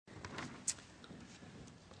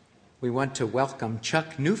We want to welcome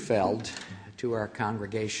Chuck Neufeld to our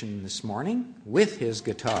congregation this morning with his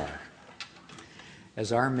guitar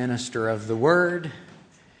as our minister of the Word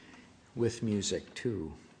with music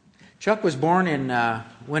too. Chuck was born in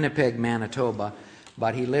Winnipeg, Manitoba,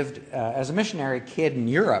 but he lived as a missionary kid in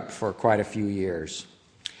Europe for quite a few years.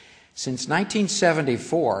 Since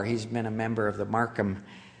 1974, he's been a member of the Markham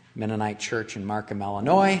Mennonite Church in Markham,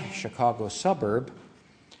 Illinois, Chicago suburb.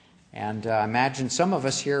 And I imagine some of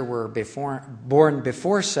us here were born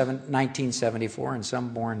before 1974 and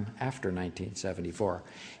some born after 1974.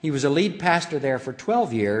 He was a lead pastor there for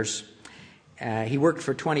 12 years. He worked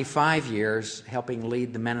for 25 years helping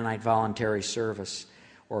lead the Mennonite Voluntary Service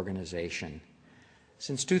Organization.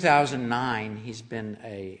 Since 2009, he's been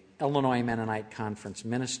an Illinois Mennonite Conference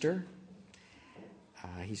minister.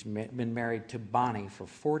 He's been married to Bonnie for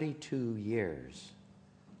 42 years.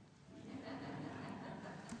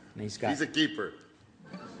 And he's a keeper.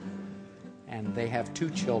 And they have 2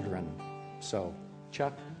 children. So,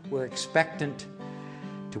 Chuck, we're expectant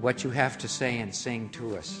to what you have to say and sing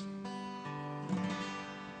to us.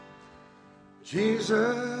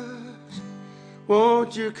 Jesus,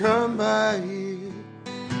 won't you come by here?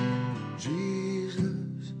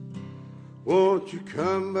 Jesus, won't you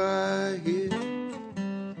come by here?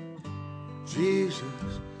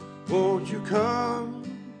 Jesus, won't you come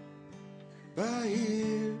by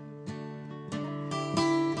here?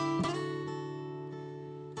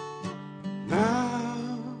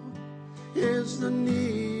 Now is the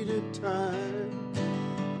needed time.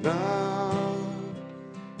 Now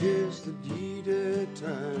is the needed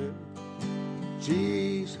time.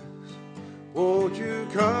 Jesus, won't you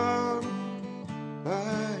come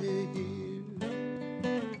by here?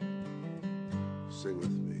 Sing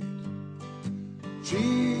with me.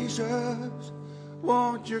 Jesus,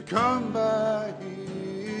 won't you come by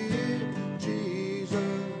here? Jesus,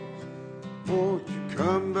 won't you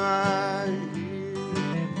come by here?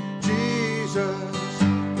 Jesus,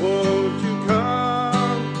 won't you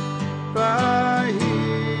come by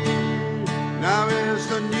here? Now is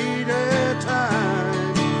the needed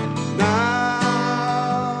time.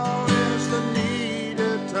 Now is the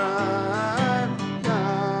needed time.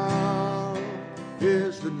 Now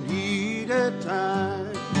is the needed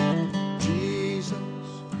time. Jesus,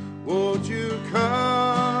 won't you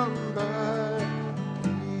come by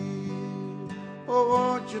here? Oh,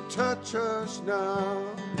 won't you touch us now?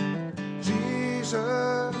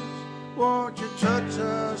 Jesus, won't you touch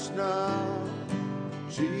us now?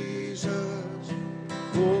 Jesus,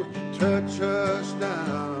 won't you touch us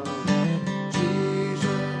now?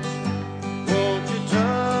 Jesus, won't you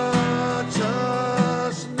touch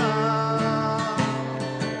us now?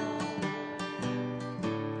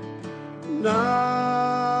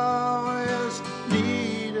 Now is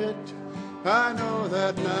needed. I know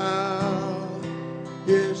that now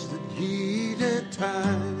is the needed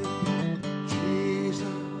time. Jesus,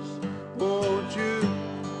 won't you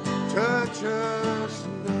touch us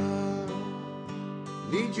now?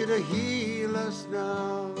 Need you to heal us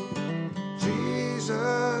now.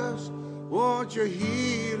 Jesus, won't you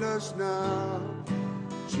heal us now?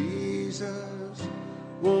 Jesus,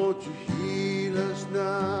 won't you heal us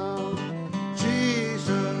now?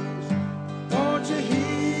 Jesus, won't you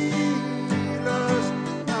heal us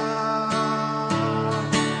now?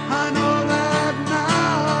 I know that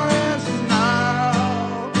now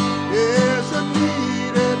is the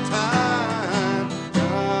needed time.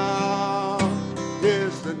 Now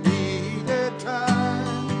is the needed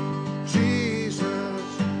time. Jesus,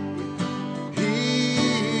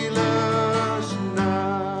 heal us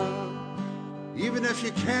now. Even if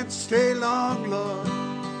you can't stay long, Lord,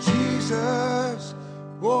 Jesus,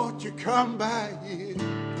 won't you come by here?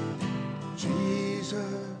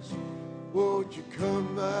 Jesus, won't you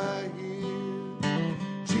come by here?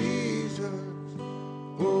 Jesus,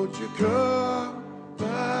 won't you come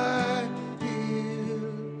by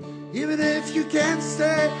here? Even if you can't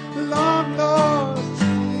stay long, Lord,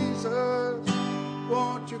 Jesus,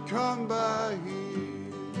 won't you come by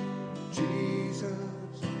here? Jesus,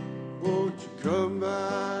 won't you come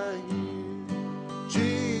by here?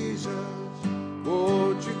 Jesus,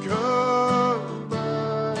 won't you come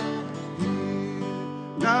by here?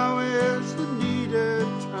 Now is the needed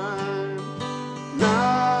time.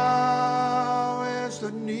 Now is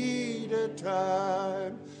the needed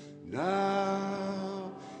time.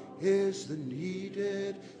 Now is the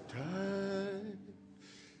needed time.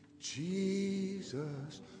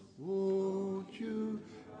 Jesus, won't you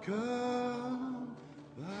come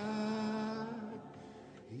by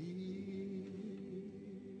here?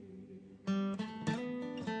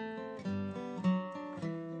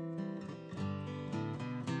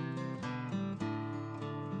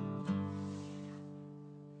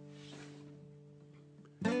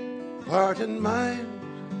 heart and mind,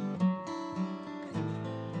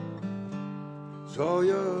 it's all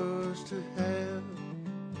yours to have.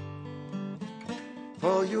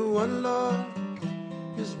 For you, one Lord,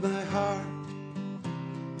 is my heart.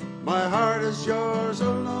 My heart is yours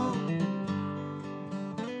alone,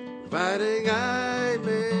 providing I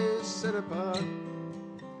may set apart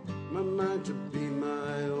my mind to be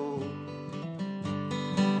my own.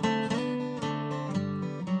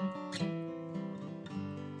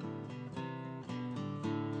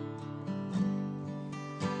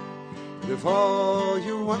 And if all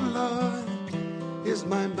you want, Lord, is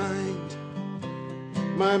my mind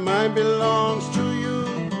belongs to you.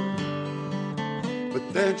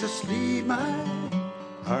 But then just leave my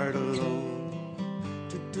heart alone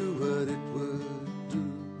to do what it would do.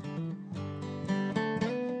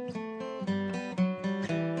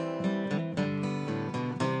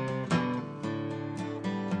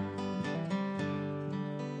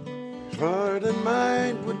 Heart and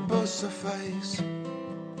mind would both suffice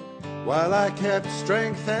while I kept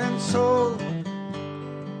strength and soul.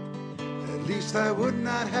 At least I would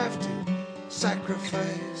not have to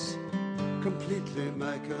sacrifice completely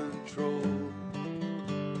my control.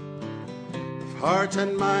 If heart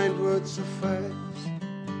and mind would suffice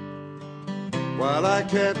while I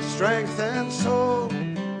kept strength and soul,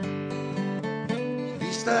 at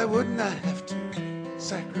least I would not have to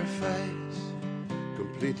sacrifice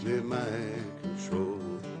completely my control.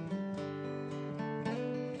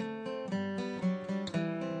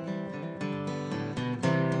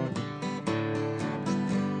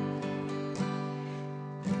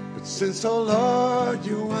 Since, oh Lord,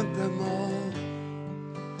 you want them all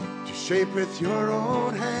to shape with your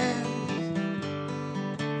own hands,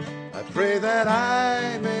 I pray that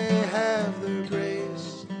I may have the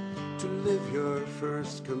grace to live your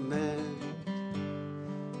first command.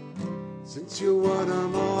 Since you want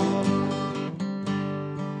them all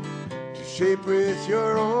to shape with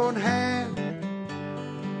your own hand,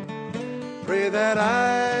 pray that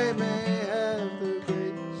I may have the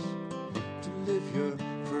grace to live your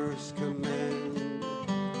first command.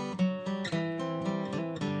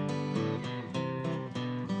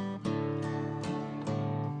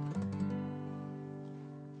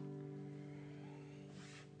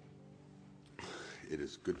 It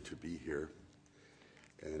is good to be here,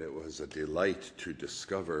 and it was a delight to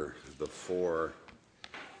discover the four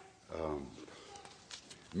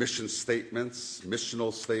mission statements,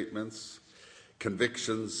 missional statements,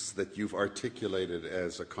 convictions that you've articulated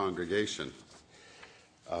as a congregation.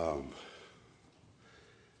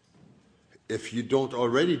 If you don't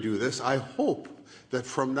already do this, I hope that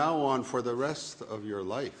from now on, for the rest of your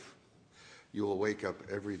life, you will wake up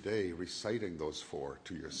every day reciting those four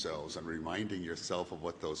to yourselves and reminding yourself of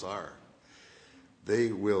what those are.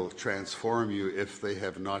 They will transform you if they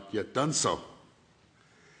have not yet done so.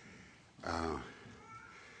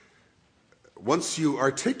 Once you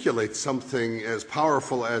articulate something as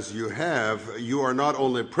powerful as you have, you are not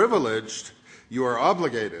only privileged, you are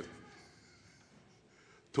obligated.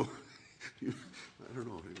 I don't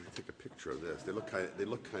know, maybe take a picture of this. They look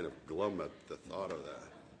kind of glum at the thought of that.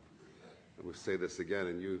 And we'll say this again,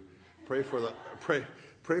 and you pray for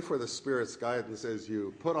the Spirit's guidance as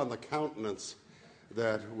you put on the countenance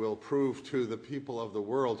that will prove to the people of the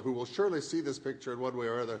world, who will surely see this picture in one way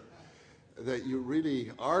or other, that you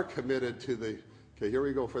really are committed to the. Okay, here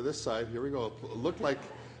we go for this side. Here we go. Look like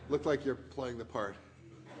you're playing the part.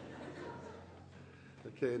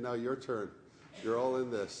 Okay, now your turn. You're all in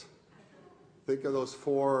this. Think of those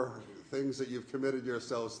four things that you've committed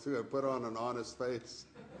yourselves to and put on an honest face.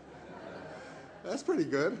 That's pretty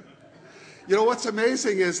good. You know, what's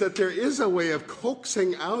amazing is that there is a way of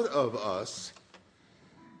coaxing out of us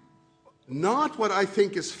not what I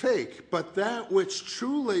think is fake, but that which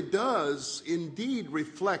truly does indeed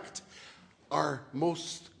reflect our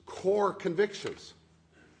most core convictions.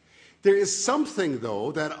 There is something,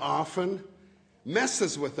 though, that often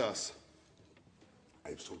messes with us.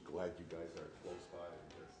 I'm so glad you guys are close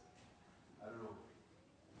by. I don't know.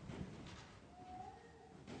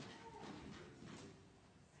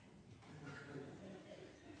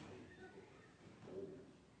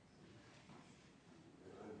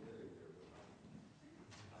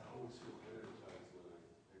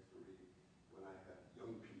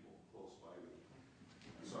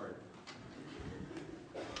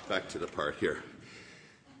 Back to the part here.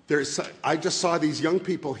 I just saw these young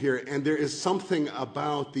people here, and there is something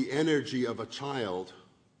about the energy of a child,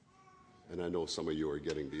 and I know some of you are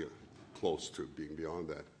getting close to being beyond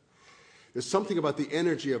that. There's something about the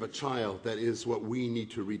energy of a child that is what we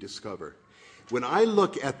need to rediscover. When I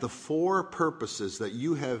look at the four purposes that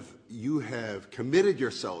you have committed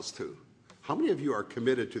yourselves to, How many of you are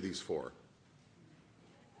committed to these 4?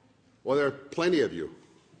 Well, there are plenty of you.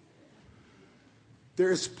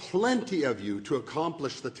 There is plenty of you to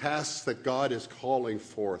accomplish the tasks that God is calling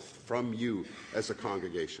forth from you as a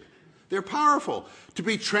congregation. They're powerful. To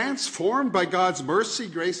be transformed by God's mercy,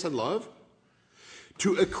 grace, and love.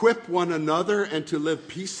 To equip one another and to live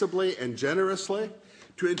peaceably and generously.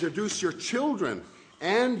 To introduce your children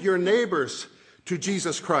and your neighbors to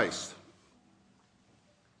Jesus Christ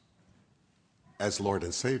as Lord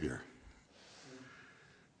and Savior.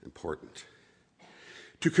 Important.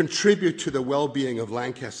 To contribute to the well-being of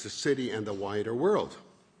Lancaster City and the wider world.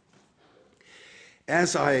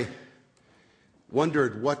 As I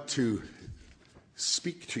wondered what to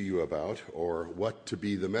speak to you about or what to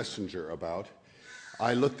be the messenger about,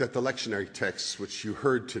 I looked at the lectionary texts which you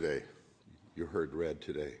heard read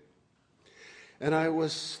today. And I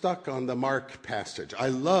was stuck on the Mark passage. I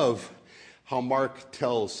love how Mark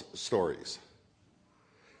tells stories.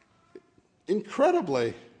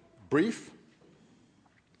 Incredibly brief.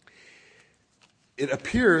 It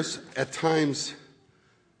appears at times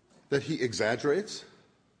that he exaggerates.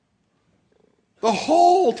 The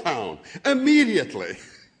whole town, immediately.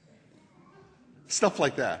 Stuff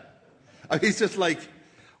like that. He's just like,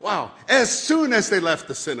 wow. As soon as they left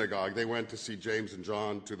the synagogue, they went to see James and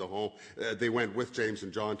John to the home. They went with James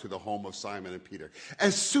and John to the home of Simon and Peter.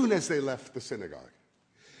 As soon as they left the synagogue.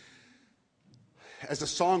 As a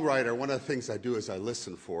songwriter, one of the things I do is I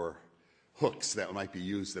listen for hooks that might be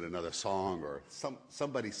used in another song, or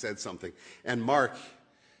somebody said something. And Mark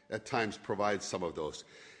at times provides some of those.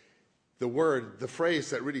 The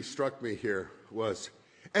phrase that really struck me here was,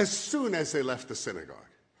 as soon as they left the synagogue.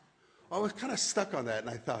 I was kind of stuck on that, and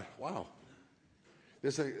I thought, wow,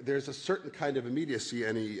 there's a certain kind of immediacy,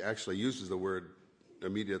 and he actually uses the word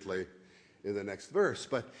immediately in the next verse.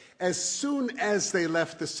 But as soon as they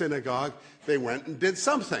left the synagogue, they went and did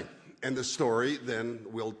something. And the story, then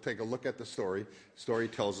we'll take a look at the story. The story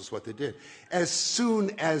tells us what they did. As soon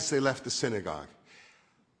as they left the synagogue.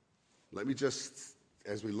 Let me just,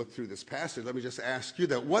 as we look through this passage, let me just ask you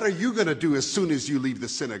that. What are you going to do as soon as you leave the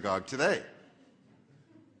synagogue today?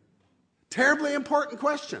 Terribly important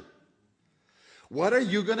question. What are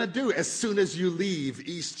you going to do as soon as you leave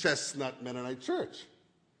East Chestnut Mennonite Church?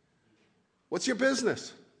 What's your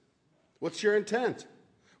business? What's your intent?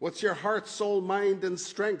 What's your heart, soul, mind, and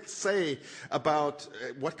strength say about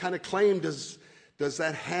what kind of claim does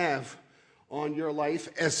that have on your life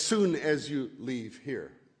as soon as you leave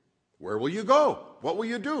here? Where will you go? What will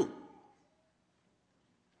you do?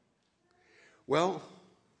 Well,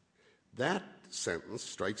 that sentence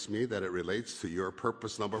strikes me that it relates to your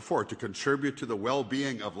purpose number 4, to contribute to the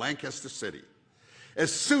well-being of Lancaster City.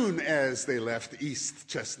 As soon as they left East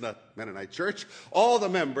Chestnut Mennonite Church, all the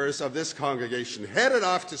members of this congregation headed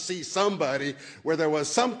off to see somebody where there was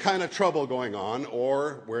some kind of trouble going on,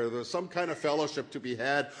 or where there was some kind of fellowship to be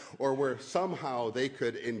had, or where somehow they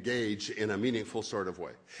could engage in a meaningful sort of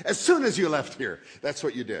way. As soon as you left here, that's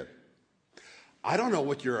what you did. I don't know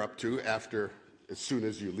what you're up to as soon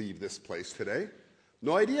as you leave this place today.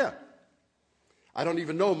 No idea. I don't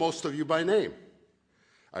even know most of you by name.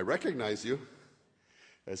 I recognize you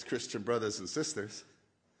as Christian brothers and sisters.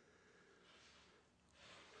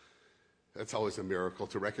 That's always a miracle,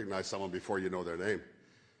 to recognize someone before you know their name.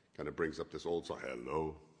 Kind of brings up this old song,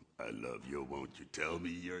 hello, I love you, won't you tell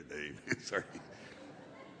me your name? Sorry.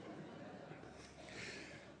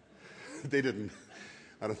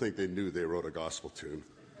 I don't think they knew they wrote a gospel tune.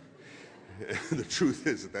 The truth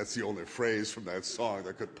is that's the only phrase from that song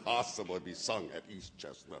that could possibly be sung at East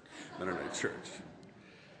Chestnut Mennonite Church.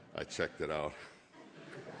 I checked it out.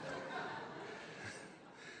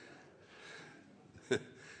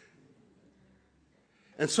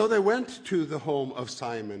 And so they went to the home of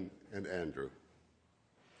Simon and Andrew.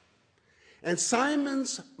 And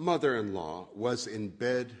Simon's mother-in-law was in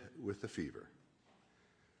bed with a fever.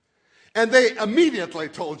 And they immediately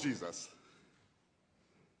told Jesus.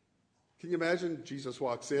 Can you imagine? Jesus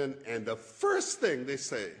walks in, and the first thing they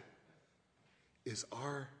say is,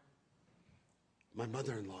 my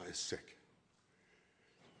mother-in-law is sick.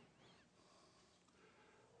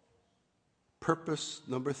 Purpose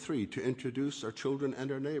number 3, to introduce our children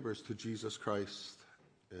and our neighbors to Jesus Christ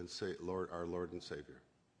and say, our Lord and Savior.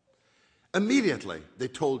 Immediately, they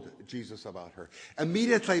told Jesus about her.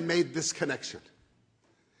 Immediately made this connection.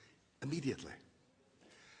 Immediately.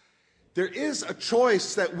 There is a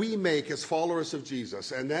choice that we make as followers of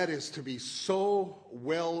Jesus, and that is to be so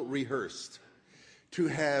well rehearsed, to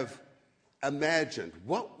have imagined,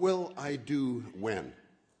 what will I do when?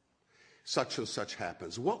 such and such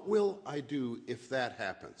happens? What will I do if that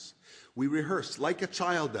happens? We rehearse like a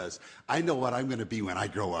child does. I know what I'm going to be when I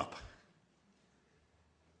grow up.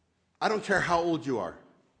 I don't care how old you are.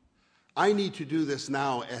 I need to do this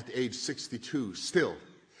now at age 62 still.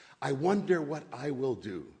 I wonder what I will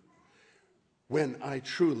do when I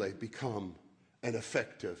truly become an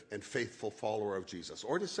effective and faithful follower of Jesus.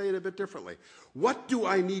 Or to say it a bit differently, what do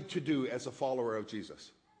I need to do as a follower of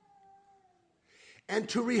Jesus? And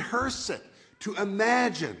to rehearse it, to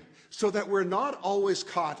imagine, so that we're not always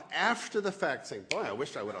caught after the fact saying, boy, I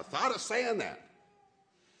wish I would have thought of saying that.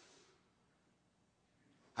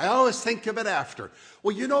 I always think of it after.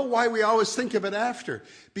 Well, you know why we always think of it after?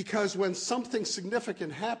 Because when something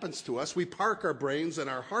significant happens to us, we park our brains and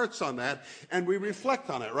our hearts on that, and we reflect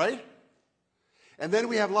on it, right? And then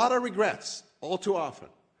we have a lot of regrets, all too often.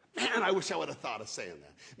 Man, I wish I would have thought of saying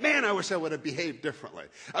that. Man, I wish I would have behaved differently.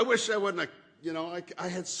 I wish I wouldn't have, I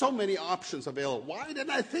had so many options available. Why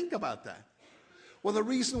didn't I think about that? Well, the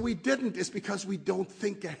reason we didn't is because we don't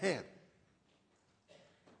think ahead.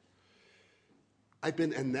 I've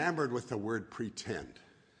been enamored with the word pretend.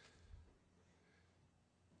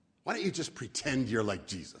 Why don't you just pretend you're like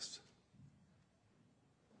Jesus?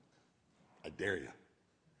 I dare you.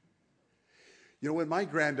 You know, when my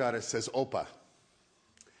granddaughter says, Opa,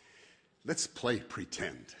 let's play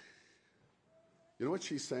pretend. You know what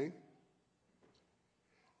she's saying?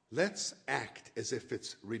 Let's act as if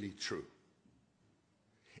it's really true.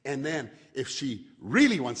 And then if she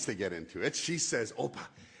really wants to get into it, she says, Opa,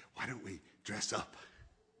 why don't we dress up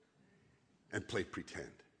and play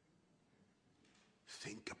pretend?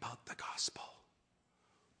 Think about the gospel.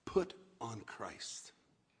 Put on Christ.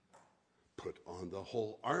 Put on the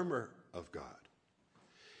whole armor of God.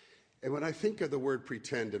 And when I think of the word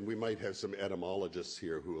pretend, and we might have some etymologists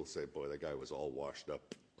here who will say, boy, that guy was all washed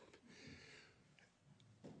up.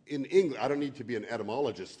 In English, I don't need to be an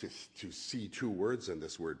etymologist to see two words in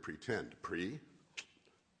this word pretend.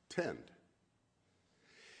 Pre-tend.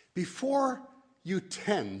 Before you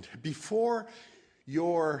tend, before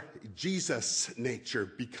your Jesus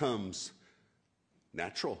nature becomes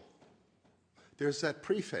natural, there's that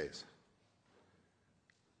pre-phase.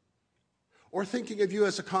 Or thinking of you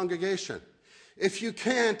as a congregation. If you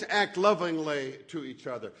can't act lovingly to each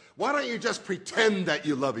other, why don't you just pretend that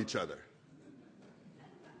you love each other?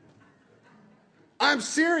 I'm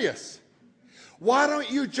serious. Why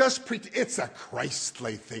don't you just pretend? It's a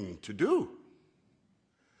Christly thing to do.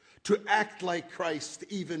 To act like Christ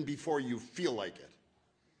even before you feel like it.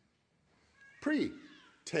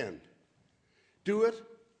 Pretend. Do it,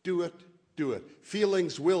 do it, do it.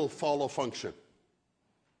 Feelings will follow function.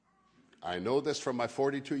 I know this from my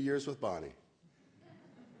 42 years with Bonnie.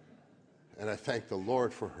 And I thank the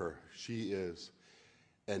Lord for her. She is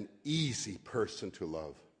an easy person to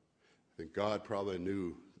love. I think God probably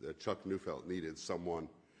knew that Chuck Neufeld needed someone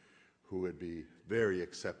who would be very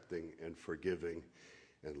accepting and forgiving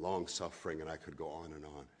and long-suffering, and I could go on and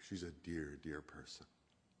on. She's a dear, dear person.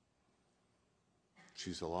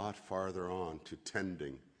 She's a lot farther on to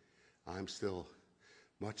tending. I'm still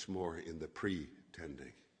much more in the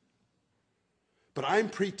pretending. But I'm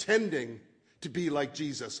pretending to be like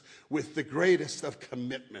Jesus with the greatest of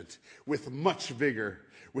commitment, with much vigor,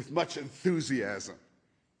 with much enthusiasm,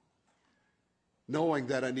 knowing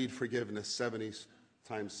that I need forgiveness 70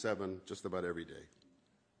 times 7 just about every day.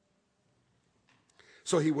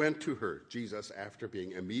 So he went to her, Jesus, after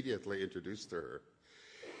being immediately introduced to her.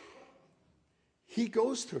 He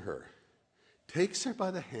goes to her, takes her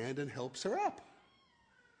by the hand, and helps her up.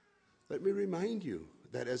 Let me remind you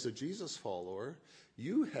that as a Jesus follower,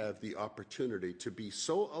 you have the opportunity to be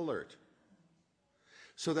so alert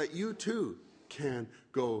so that you too can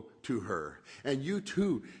go to her and you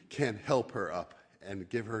too can help her up and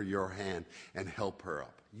give her your hand and help her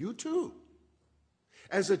up. You too.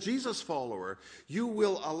 As a Jesus follower, you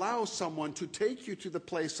will allow someone to take you to the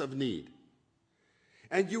place of need.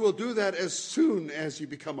 And you will do that as soon as you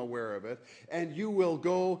become aware of it. And you will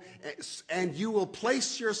go and you will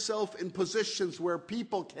place yourself in positions where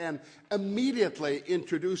people can immediately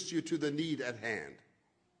introduce you to the need at hand.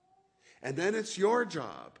 And then it's your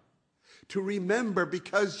job to remember,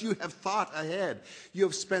 because you have thought ahead. You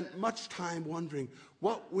have spent much time wondering,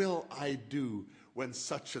 what will I do when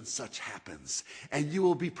such and such happens? And you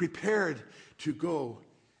will be prepared to go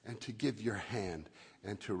and to give your hand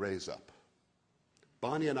and to raise up.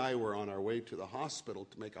 Bonnie and I were on our way to the hospital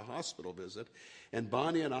to make a hospital visit, and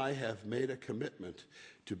Bonnie and I have made a commitment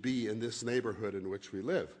to be in this neighborhood in which we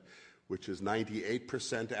live, which is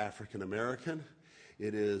 98% African American.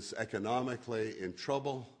 It is economically in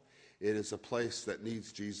trouble. It is a place that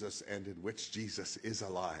needs Jesus and in which Jesus is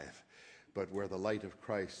alive. but where the light of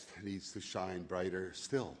Christ needs to shine brighter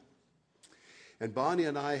still. And Bonnie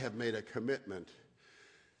and I have made a commitment.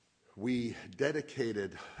 We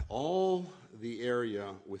dedicated all the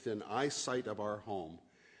area within eyesight of our home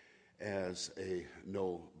as a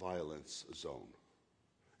no violence zone.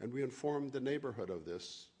 And we informed the neighborhood of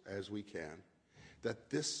this as we can, that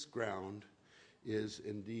this ground is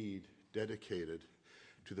indeed dedicated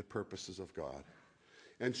to the purposes of God.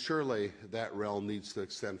 And surely that realm needs to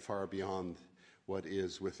extend far beyond what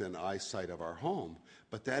is within eyesight of our home,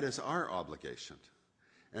 but that is our obligation.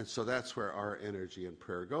 And so that's where our energy and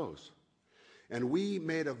prayer goes. And we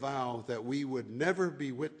made a vow that we would never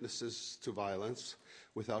be witnesses to violence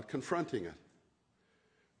without confronting it.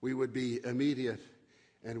 We would be immediate,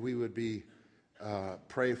 and we would be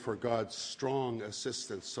pray for God's strong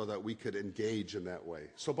assistance so that we could engage in that way.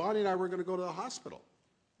 So Bonnie and I were going to go to the hospital.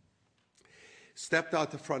 Stepped out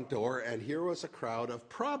the front door, and here was a crowd of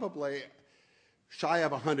probably shy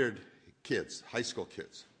of 100 kids, high school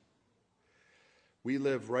kids. We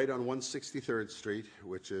live right on 163rd Street,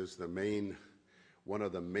 which is one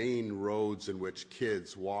of the main roads in which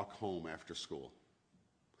kids walk home after school.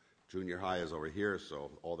 Junior high is over here, so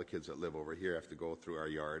all the kids that live over here have to go through our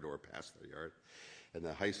yard or past our yard. And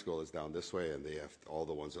the high school is down this way, and all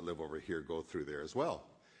the ones that live over here go through there as well.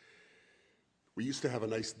 We used to have a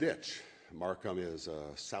nice ditch. Markham is a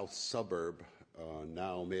south suburb,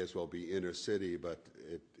 now may as well be inner city, but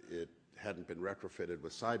it hadn't been retrofitted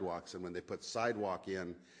with sidewalks. And when they put sidewalk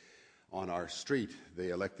in on our street,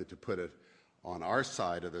 they elected to put it on our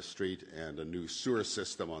side of the street and a new sewer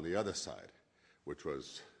system on the other side, which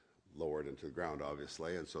was lowered into the ground,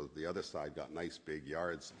 obviously. And so the other side got nice big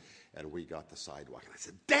yards, and we got the sidewalk. And I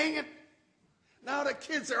said, dang it! Now the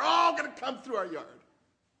kids are all going to come through our yard.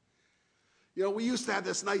 You know, we used to have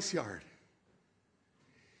this nice yard.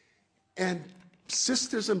 And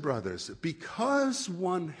sisters and brothers, because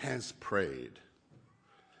one has prayed,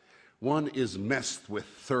 one is messed with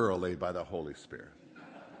thoroughly by the Holy Spirit.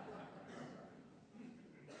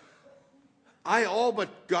 I all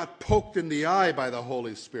but got poked in the eye by the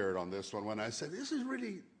Holy Spirit on this one when I said, this is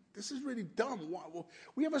really dumb.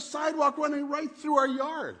 We have a sidewalk running right through our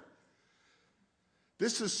yard.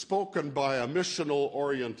 This is spoken by a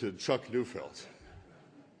missional-oriented Chuck Neufeld.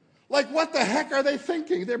 Like, what the heck are they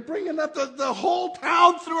thinking? They're bringing up the whole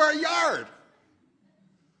town through our yard.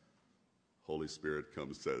 Holy Spirit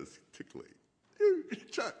comes and says, tickly,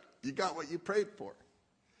 Chuck, you got what you prayed for.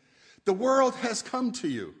 The world has come to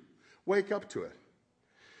you. Wake up to it.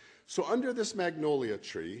 So under this magnolia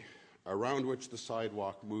tree, around which the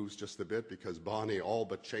sidewalk moves just a bit, because Bonnie all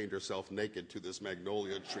but chained herself naked to this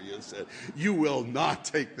magnolia tree and said, you will not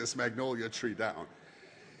take this magnolia tree down.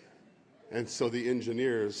 And so the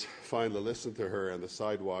engineers finally listened to her, and the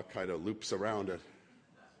sidewalk kind of loops around it.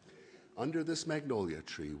 Under this magnolia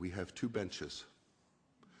tree, we have 2 benches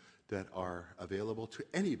that are available to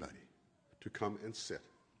anybody to come and sit.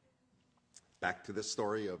 Back to the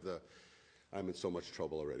story of I'm in so much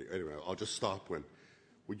trouble already. Anyway, I'll just stop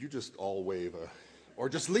would you just all wave, or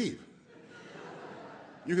just leave?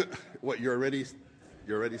 You're already,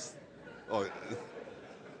 oh,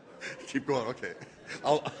 keep going, okay.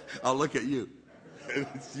 I'll look at you.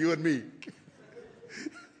 It's you and me.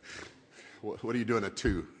 What are you doing at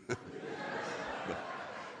 2?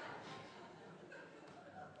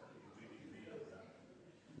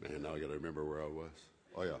 Man, now I got to remember where I was.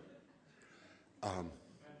 Oh, yeah.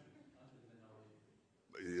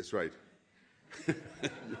 That's right.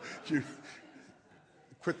 You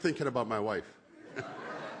quit thinking about my wife.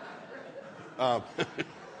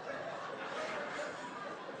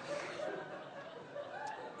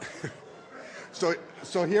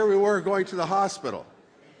 So here we were going to the hospital.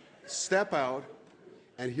 Step out,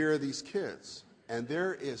 and here are these kids. And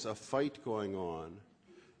there is a fight going on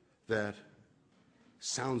that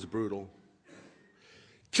sounds brutal.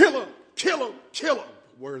 Kill him, kill him, kill him,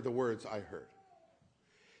 were the words I heard.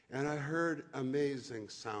 And I heard amazing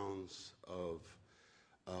sounds of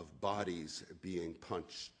bodies being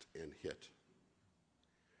punched and hit.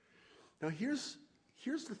 Now here's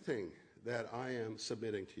the thing that I am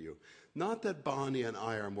submitting to you. Not that Bonnie and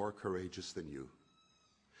I are more courageous than you.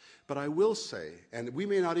 But I will say, and we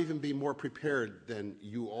may not even be more prepared than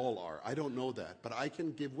you all are. I don't know that. But I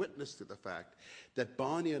can give witness to the fact that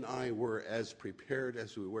Bonnie and I were as prepared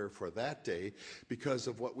as we were for that day because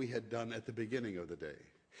of what we had done at the beginning of the day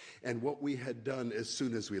and what we had done as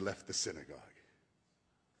soon as we left the synagogue.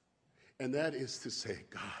 And that is to say,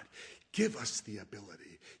 God, give us the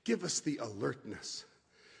ability, give us the alertness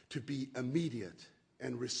to be immediate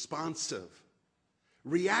and responsive,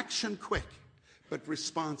 reaction quick, but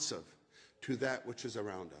responsive to that which is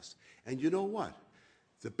around us. And you know what?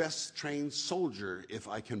 The best trained soldier, if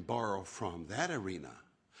I can borrow from that arena,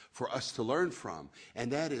 for us to learn from,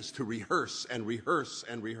 and that is to rehearse and rehearse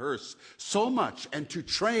and rehearse so much and to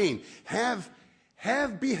train.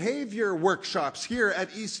 Have behavior workshops here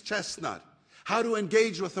at East Chestnut, how to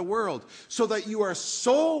engage with the world, so that you are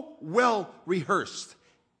so well rehearsed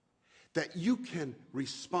that you can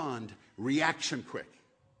respond reaction quick.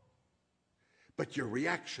 But your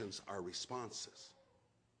reactions are responses.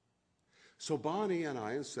 So Bonnie and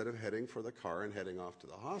I, instead of heading for the car and heading off to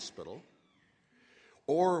the hospital,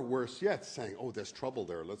 or worse yet, saying, oh, there's trouble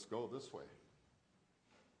there, let's go this way,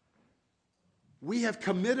 we have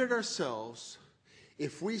committed ourselves.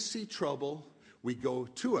 If we see trouble, we go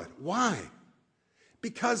to it. Why?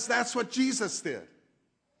 Because that's what Jesus did.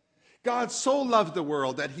 God so loved the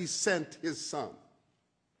world that he sent his son.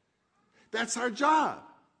 That's our job.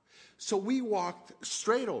 So we walked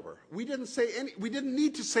straight over. We didn't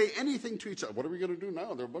need to say anything to each other. What are we going to do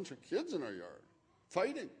now? There are a bunch of kids in our yard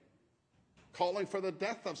fighting, calling for the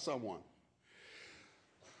death of someone.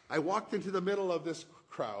 I walked into the middle of this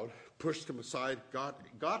crowd, pushed them aside,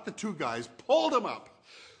 got the two guys, pulled them up.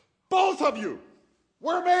 Both of you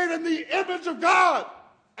were made in the image of God,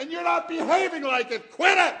 and you're not behaving like it.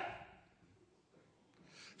 Quit it!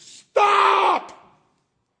 Stop!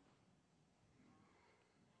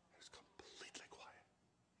 It's completely quiet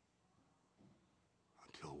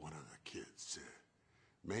until one of the kids said,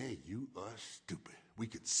 man, you are stupid. We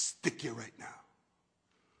could stick you right now.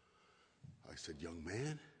 I said, young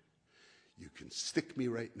man, you can stick me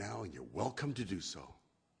right now, and you're welcome to do so.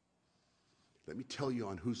 Let me tell you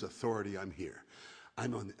on whose authority I'm here.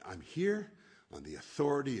 I'm here on the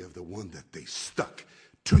authority of the one that they stuck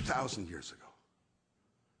 2,000 years ago.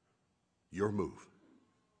 Your move.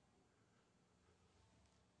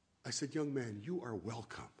 I said, young man, you are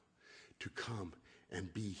welcome to come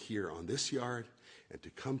and be here on this yard and to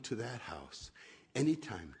come to that house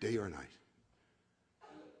anytime, day or night.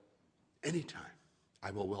 Anytime,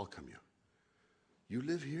 I will welcome you. You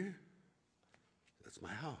live here? That's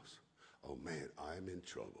my house. Oh, man, I'm in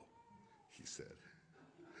trouble, he said.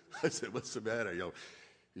 I said, what's the matter?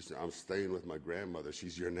 He said, I'm staying with my grandmother.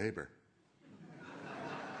 She's your neighbor.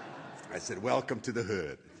 I said, welcome to the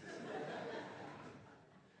hood.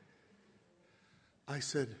 I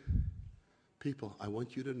said, people, I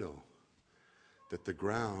want you to know that the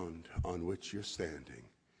ground on which you're standing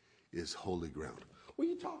is holy ground. What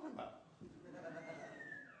are you talking about?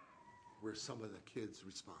 Were some of the kids'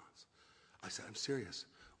 response. I said, I'm serious.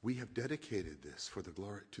 We have dedicated this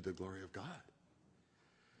to the glory of God.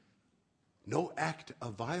 No act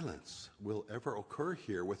of violence will ever occur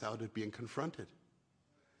here without it being confronted.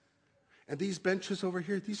 And these benches over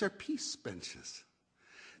here, these are peace benches.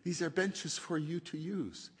 These are benches for you to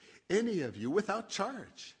use, any of you, without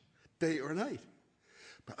charge, day or night.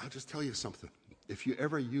 But I'll just tell you something. If you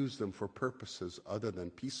ever use them for purposes other than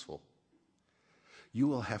peaceful, you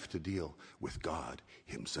will have to deal with God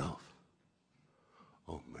himself.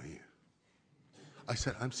 Oh, man. I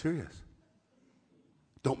said, I'm serious.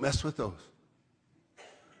 Don't mess with those.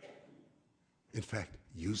 In fact,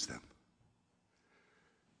 use them.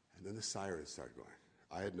 And then the sirens started going.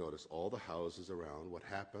 I had noticed all the houses around. What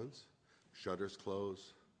happens? Shutters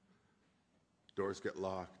close. Doors get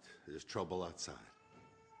locked. There's trouble outside.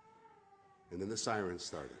 And then the sirens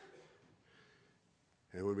started.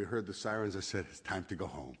 And when we heard the sirens, I said, it's time to go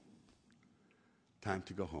home. Time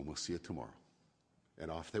to go home. We'll see you tomorrow.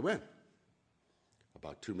 And off they went.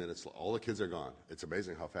 About 2 minutes, all the kids are gone. It's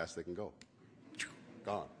amazing how fast they can go.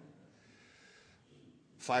 Gone.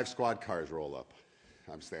 5 squad cars roll up.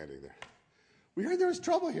 I'm standing there. We heard there was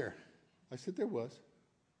trouble here. I said, there was.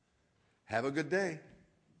 Have a good day.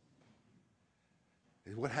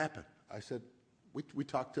 And what happened? I said, we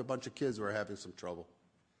talked to a bunch of kids who were having some trouble.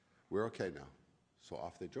 We're okay now. So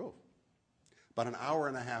off they drove. About an hour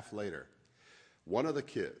and a half later, one of the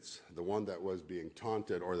kids, the one that was being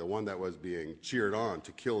taunted or the one that was being cheered on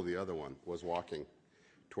to kill the other one, was walking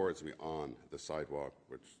towards me on the sidewalk,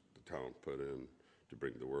 which the town put in to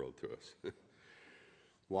bring the world to us.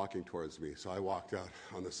 Walking towards me. So I walked out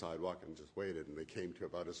on the sidewalk and just waited, and they came to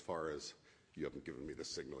about as far as, you haven't given me the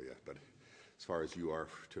signal yet, but as far as you are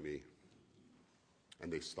to me.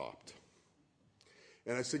 And they stopped.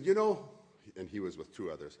 And I said, and he was with 2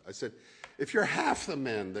 others. I said, if you're half the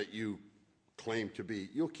men that you claim to be,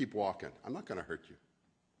 you'll keep walking. I'm not going to hurt you.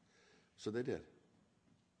 So they did.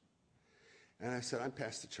 And I said, I'm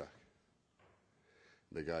Pastor Chuck.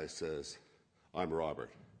 The guy says, I'm Robert.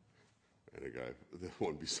 And the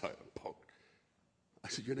one beside him poked. I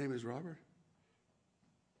said, your name is Robert?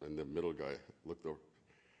 And the middle guy looked over.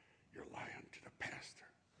 You're lying. to the pastor.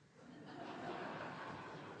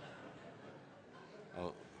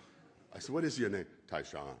 Oh, I said, what is your name?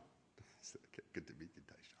 Tyshawn. I said, okay, good to meet you,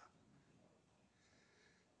 Tyshawn.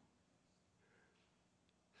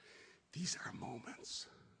 These are moments.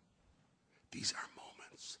 These are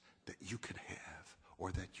moments that you can have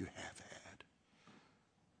or that you have had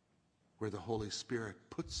where the Holy Spirit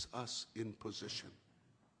puts us in position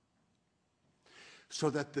so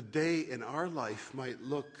that the day in our life might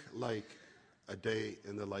look like a day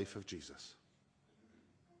in the life of Jesus,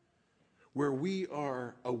 where we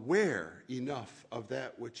are aware enough of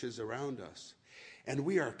that which is around us, and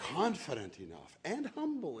we are confident enough and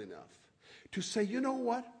humble enough to say, you know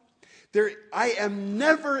what? I am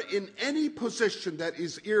never in any position that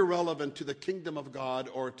is irrelevant to the kingdom of God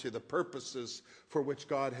or to the purposes for which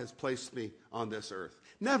God has placed me on this earth.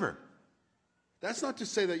 Never. That's not to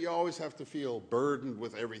say that you always have to feel burdened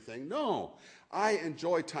with everything. No. I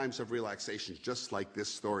enjoy times of relaxation, just like this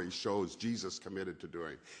story shows Jesus committed to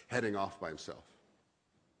doing, heading off by himself.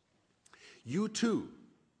 You too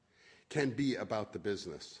can be about the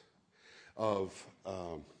business of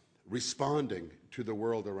responding to the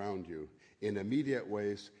world around you in immediate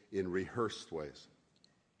ways, in rehearsed ways.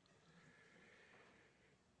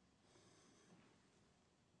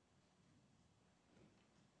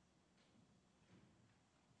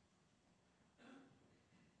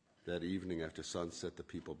 That evening after sunset, the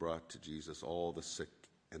people brought to Jesus all the sick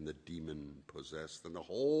and the demon-possessed, and the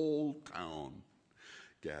whole town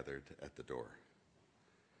gathered at the door,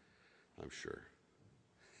 I'm sure.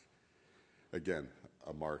 Again,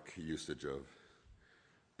 a mark usage of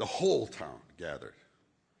the whole town gathered.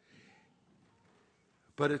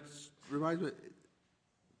 But it reminds me,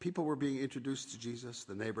 people were being introduced to Jesus,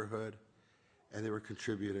 the neighborhood, and they were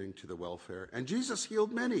contributing to the welfare. And Jesus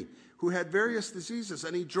healed many who had various diseases,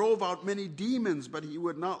 and he drove out many demons, but he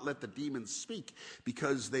would not let the demons speak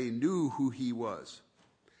because they knew who he was.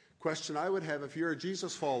 Question I would have, if you're a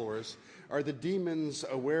Jesus followers, are the demons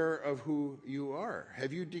aware of who you are?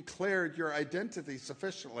 Have you declared your identity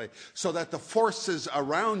sufficiently so that the forces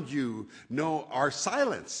around you are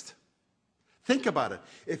silenced? Think about it.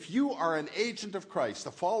 If you are an agent of Christ,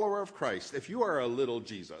 a follower of Christ, if you are a little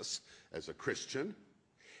Jesus as a Christian,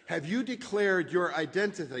 have you declared your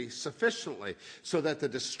identity sufficiently so that the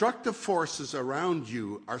destructive forces around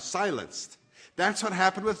you are silenced? That's what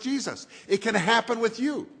happened with Jesus. It can happen with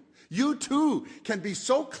you. You too can be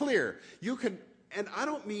so clear. You can, and I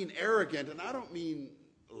don't mean arrogant, and I don't mean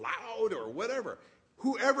loud or whatever.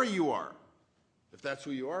 Whoever you are, if that's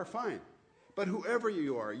who you are, fine. But whoever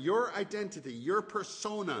you are, your identity, your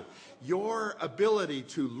persona, your ability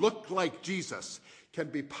to look like Jesus can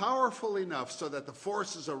be powerful enough so that the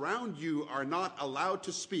forces around you are not allowed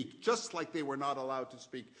to speak, just like they were not allowed to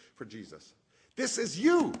speak for Jesus. This is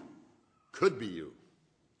you. Could be you.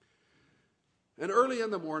 And early in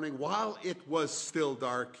the morning, while it was still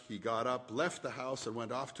dark, he got up, left the house, and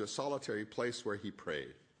went off to a solitary place where he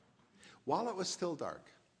prayed. While it was still dark,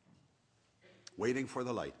 waiting for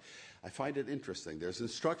the light. I find it interesting. There's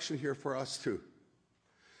instruction here for us too.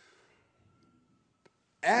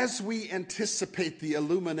 As we anticipate the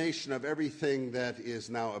illumination of everything that is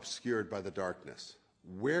now obscured by the darkness,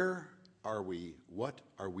 where are we? What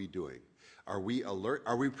are we doing? Are we alert?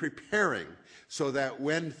 Are we preparing so that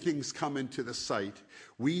when things come into the sight,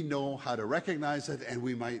 we know how to recognize it and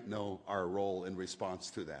we might know our role in response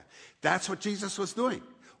to that? That's what Jesus was doing.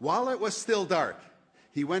 While it was still dark,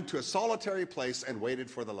 he went to a solitary place and waited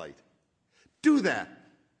for the light. Do that.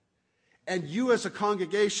 And you as a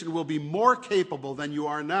congregation will be more capable than you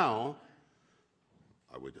are now,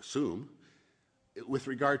 I would assume, with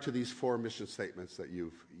regard to these 4 mission statements that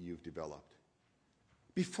you've developed.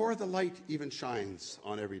 Before the light even shines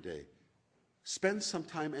on every day, spend some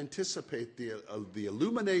time, anticipate the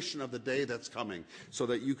illumination of the day that's coming so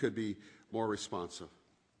that you could be more responsive.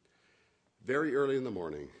 Very early in the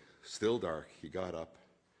morning, still dark, he got up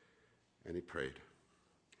and he prayed.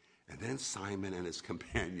 And then Simon and his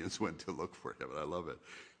companions went to look for him, and I love it.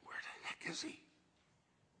 Where the heck is he?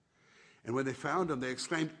 And when they found him, they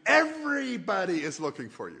exclaimed, everybody is looking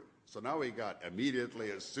for you. So now we got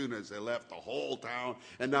immediately, as soon as they left, the whole town,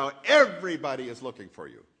 and now everybody is looking for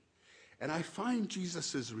you. And I find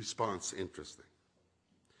Jesus' response interesting.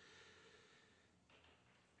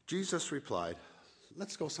 Jesus replied,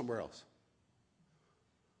 let's go somewhere else.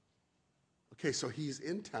 Okay, so he's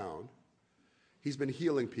in town. He's been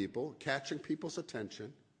healing people, catching people's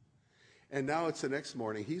attention. And now it's the next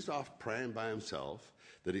morning. He's off praying by himself.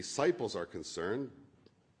 The disciples are concerned.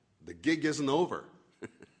 The gig isn't over.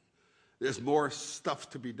 There's more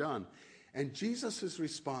stuff to be done. And Jesus'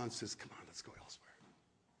 response is, come on, let's go elsewhere.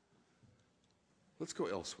 Let's go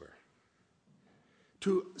elsewhere,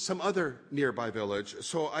 to some other nearby village,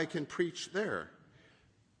 so I can preach there.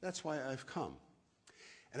 That's why I've come.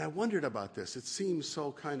 And I wondered about this. It seems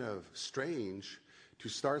so kind of strange to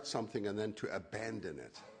start something and then to abandon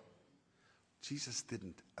it. Jesus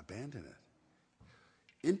didn't abandon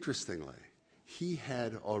it. Interestingly, he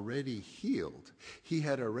had already healed. He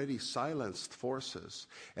had already silenced forces.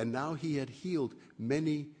 And now he had healed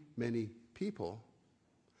many, many people.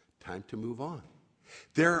 Time to move on.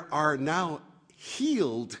 There are now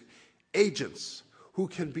healed agents who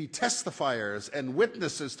can be testifiers and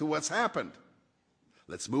witnesses to what's happened.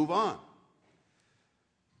 Let's move on.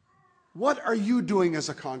 What are you doing as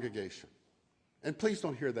a congregation? And please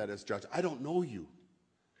don't hear that as judge. I don't know you.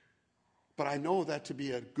 But I know that to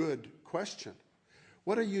be a good question.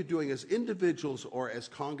 What are you doing as individuals or as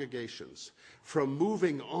congregations from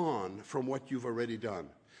moving on from what you've already done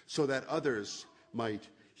so that others might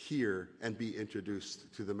hear and be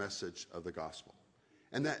introduced to the message of the gospel?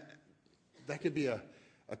 And that could be a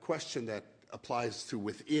question that applies to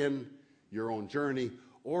within your own journey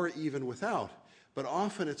or even without. But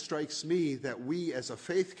often it strikes me that we as a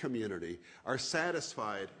faith community are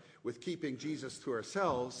satisfied with keeping Jesus to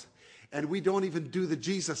ourselves, and we don't even do the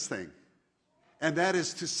Jesus thing. And that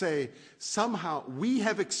is to say, somehow we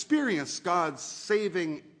have experienced God's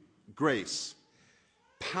saving grace,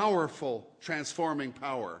 powerful, transforming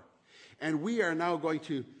power. And we are now going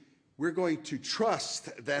to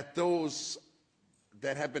trust that those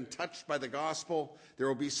that have been touched by the gospel, there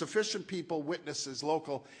will be sufficient people, witnesses,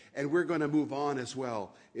 local, and we're going to move on as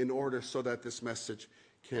well in order so that this message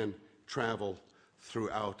can travel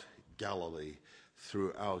throughout Galilee,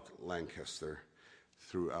 throughout Lancaster,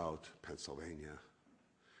 throughout Pennsylvania,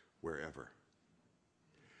 wherever.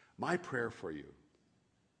 My prayer for you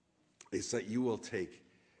is that you will take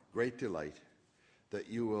great delight, that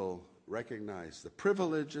you will recognize the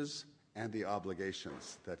privileges and the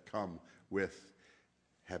obligations that come with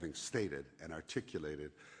having stated and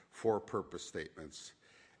articulated 4 purpose statements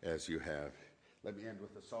as you have. Let me end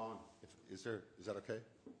with a song. Is that okay?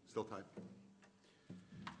 Still time?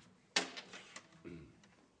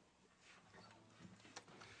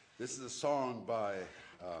 This is a song by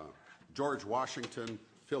George Washington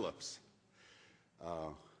Phillips,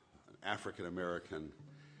 an African-American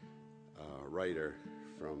writer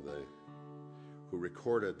who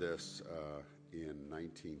recorded this in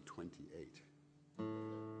 1928.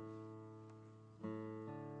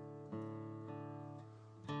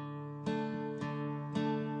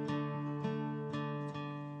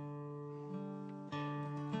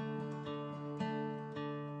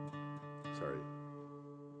 Sorry.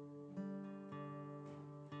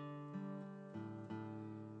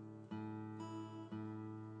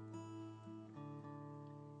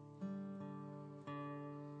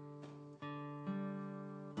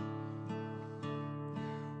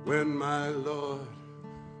 When my Lord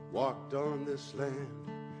walked on this land,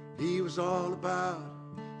 he was all about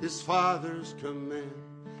his Father's command.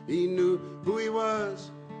 He knew who he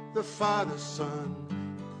was, the Father's Son,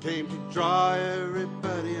 came to draw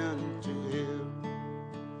everybody unto him.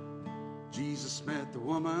 Jesus met the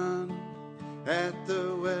woman at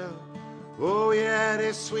the well. Oh, he had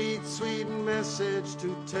a sweet, sweet message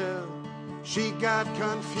to tell. She got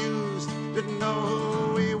confused, didn't know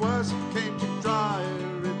who he was, came to draw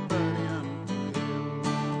everybody unto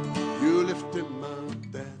him. You lift him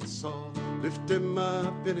up, that's all. Lift him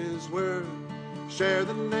up in his word. Share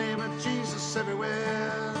the name of Jesus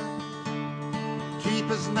everywhere. Keep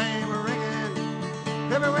his name ringing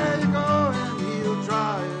everywhere you go, and he'll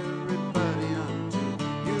draw everybody unto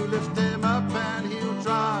you. Lift him up and he'll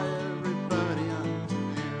draw everybody unto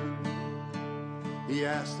him. He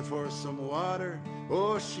asked her for some water.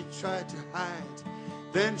 Oh, she tried to hide.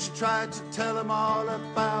 Then she tried to tell him all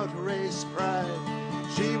about race pride.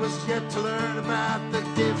 She was yet to learn about the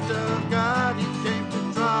gift of God. He came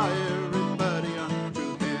to draw everybody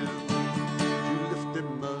unto him. You lift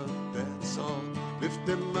him up, that's all. Lift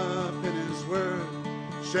him up in his word.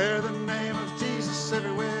 Share the name of Jesus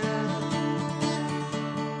everywhere.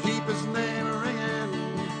 Keep his name ringing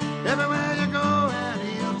everywhere you go, and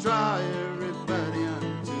he'll draw everybody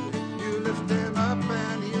unto him. You lift him up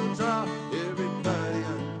and he'll draw everybody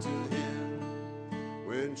unto him.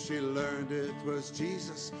 When she learned it was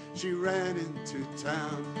Jesus, she ran into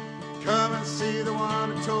town. Come and see the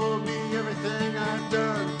one who told me everything I've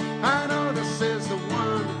done. I know this is the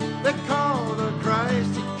one they call the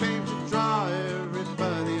Christ. He came to draw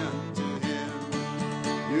everybody unto him.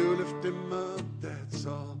 You lift him up, that's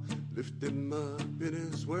all. Lift him up in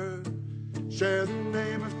his word. Share the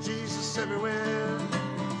name of Jesus everywhere.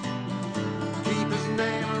 Keep his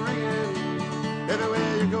name ringing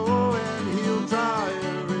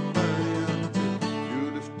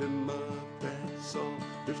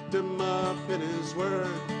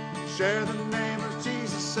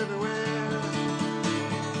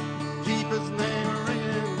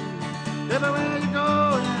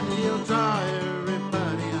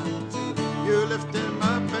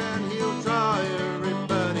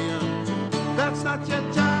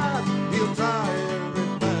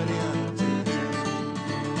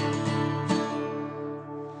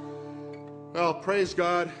praise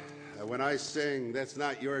God. When I sing, that's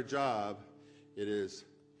not your job. It is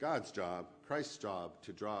God's job, Christ's job,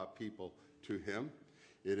 to draw people to him.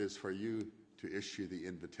 It is for you to issue the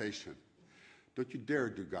invitation. Don't you dare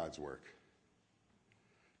do God's work.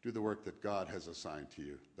 Do the work that God has assigned to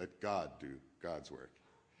you. Let God do God's work.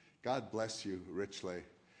 God bless you richly.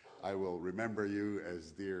 I will remember you as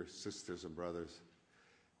dear sisters and brothers.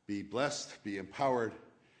 Be blessed, be empowered,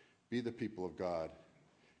 be the people of God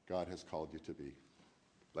God has called you to be.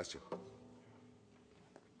 Bless you.